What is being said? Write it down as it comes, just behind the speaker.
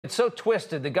It's so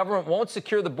twisted. The government won't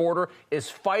secure the border, is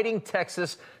fighting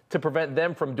Texas to prevent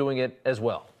them from doing it as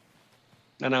well.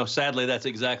 I know, sadly, that's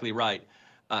exactly right.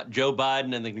 Joe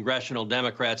Biden and the congressional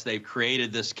Democrats, they've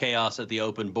created this chaos at the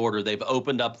open border. They've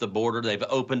opened up the border. They've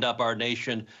opened up our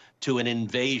nation to an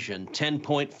invasion.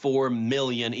 10.4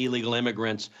 million illegal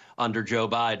immigrants under Joe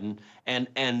Biden.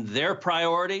 And their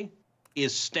priority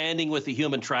is standing with the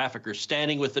human traffickers,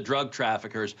 standing with the drug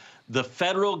traffickers. The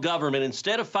federal government,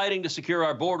 instead of fighting to secure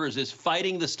our borders, is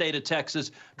fighting the state of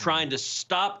Texas, trying to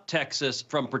stop Texas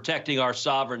from protecting our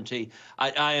sovereignty.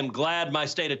 I am glad my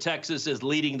state of Texas is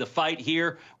leading the fight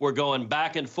here. We're going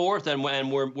back and forth, and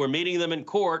we're meeting them in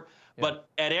court. Yeah. But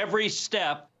at every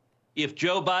step, if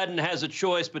Joe Biden has a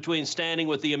choice between standing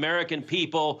with the American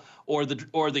people or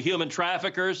the human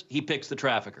traffickers, he picks the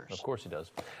traffickers. Of course he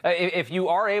does. If you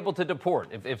are able to deport,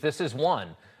 if this is one,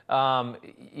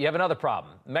 you have another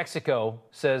problem. Mexico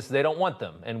says they don't want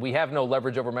them, and we have no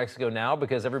leverage over Mexico now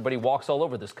because everybody walks all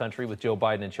over this country with Joe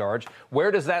Biden in charge. Where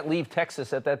does that leave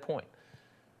Texas at that point?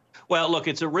 Well, look,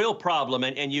 it's a real problem,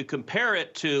 and you compare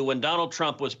it to when Donald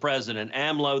Trump was president.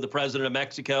 AMLO, the president of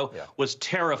Mexico, was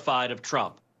terrified of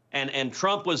Trump. And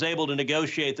Trump was able to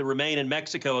negotiate the Remain in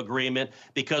Mexico agreement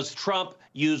because Trump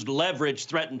used leverage,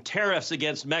 threatened tariffs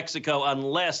against Mexico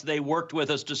unless they worked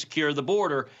with us to secure the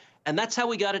border. And that's how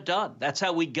we got it done. That's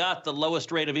how we got the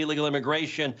lowest rate of illegal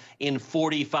immigration in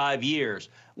 45 years.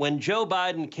 When Joe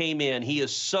Biden came in, he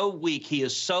is so weak, he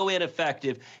is so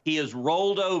ineffective, he is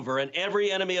rolled over, and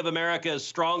every enemy of America is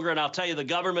stronger. And I'll tell you, the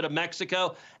government of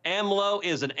Mexico, AMLO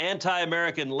is an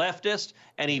anti-American leftist,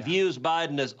 and he views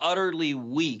Biden as utterly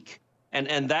weak.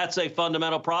 And that's a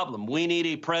fundamental problem. We need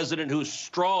a president who's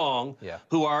strong,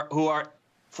 who our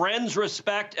friends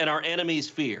respect and our enemies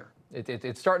fear.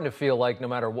 It's starting to feel like no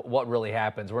matter what really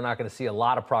happens, we're not going to see a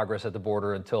lot of progress at the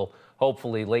border until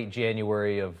hopefully late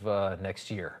January of next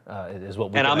year is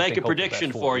what we And I'll make a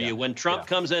prediction for you. When Trump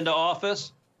comes into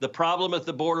office, the problem at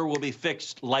the border will be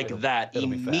fixed like that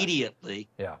immediately.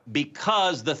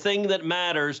 Because the thing that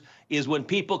matters is when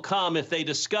people come, if they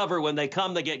discover when they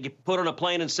come, they get put on a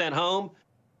plane and sent home,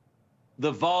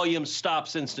 the volume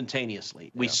stops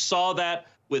instantaneously. We saw that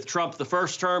with Trump the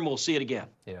first term. We'll see it again.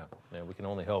 Yeah, we can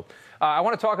only hope. I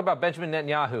want to talk about Benjamin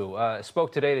Netanyahu.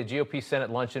 Spoke today at a GOP Senate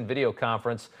luncheon video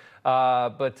conference.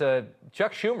 But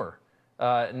Chuck Schumer,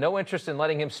 no interest in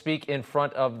letting him speak in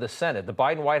front of the Senate. The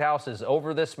Biden White House is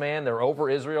over this man. They're over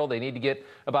Israel. They need to get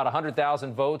about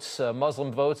 100,000 votes,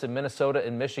 Muslim votes in Minnesota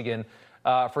and Michigan.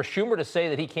 For Schumer to say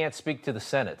that he can't speak to the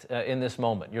Senate in this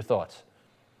moment, your thoughts?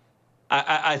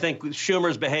 I think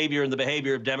Schumer's behavior and the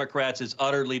behavior of Democrats is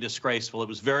utterly disgraceful. It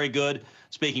was very good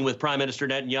speaking with Prime Minister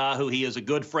Netanyahu. He is a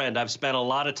good friend. I've spent a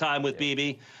lot of time with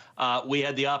Bibi. We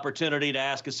had the opportunity to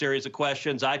ask a series of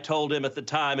questions. I told him at the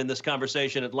time in this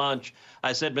conversation at lunch,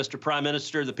 I said, Mr. Prime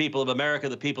Minister, the people of America,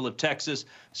 the people of Texas,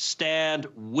 stand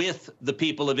with the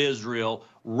people of Israel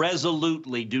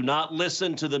resolutely. Do not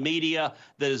listen to the media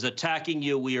that is attacking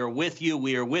you. We are with you.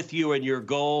 We are with you in your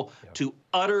goal to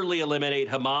utterly eliminate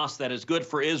Hamas. That is good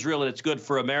for Israel and it's good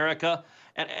for America.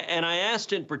 And I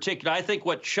asked in particular, I think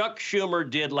what Chuck Schumer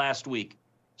did last week,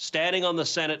 standing on the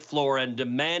Senate floor and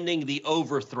demanding the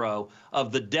overthrow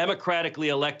of the democratically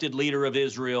elected leader of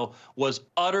Israel, was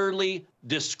utterly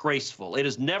disgraceful. It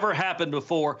has never happened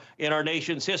before in our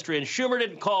nation's history. And Schumer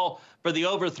didn't call for the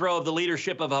overthrow of the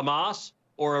leadership of Hamas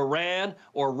or Iran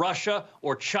or Russia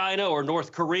or China or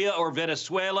North Korea or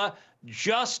Venezuela,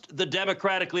 just the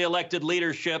democratically elected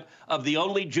leadership of the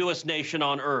only Jewish nation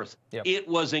on earth. It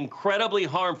was incredibly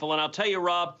harmful. And I'll tell you,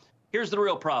 Rob, here's the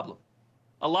real problem.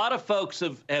 A lot of folks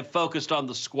have focused on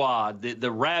the squad,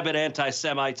 the rabid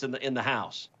anti-Semites in the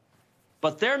House.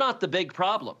 But they're not the big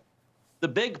problem. The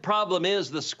big problem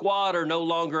is the squad are no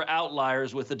longer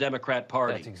outliers with the Democrat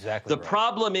Party. That's exactly the right.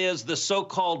 problem is the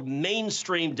so-called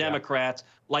mainstream Democrats,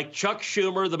 like Chuck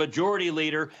Schumer, the majority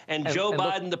leader, and Joe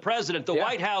Biden, the president. The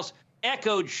White House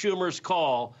echoed Schumer's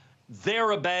call.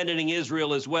 They're abandoning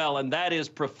Israel as well, and that is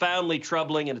profoundly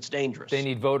troubling, and it's dangerous. They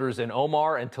need voters in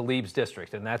Omar and Tlaib's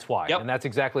district, and that's why. And that's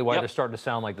exactly why they're starting to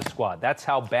sound like the squad. That's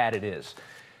how bad it is.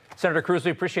 Senator Cruz,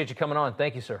 we appreciate you coming on.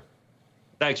 Thank you, sir.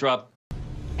 Thanks, Rob.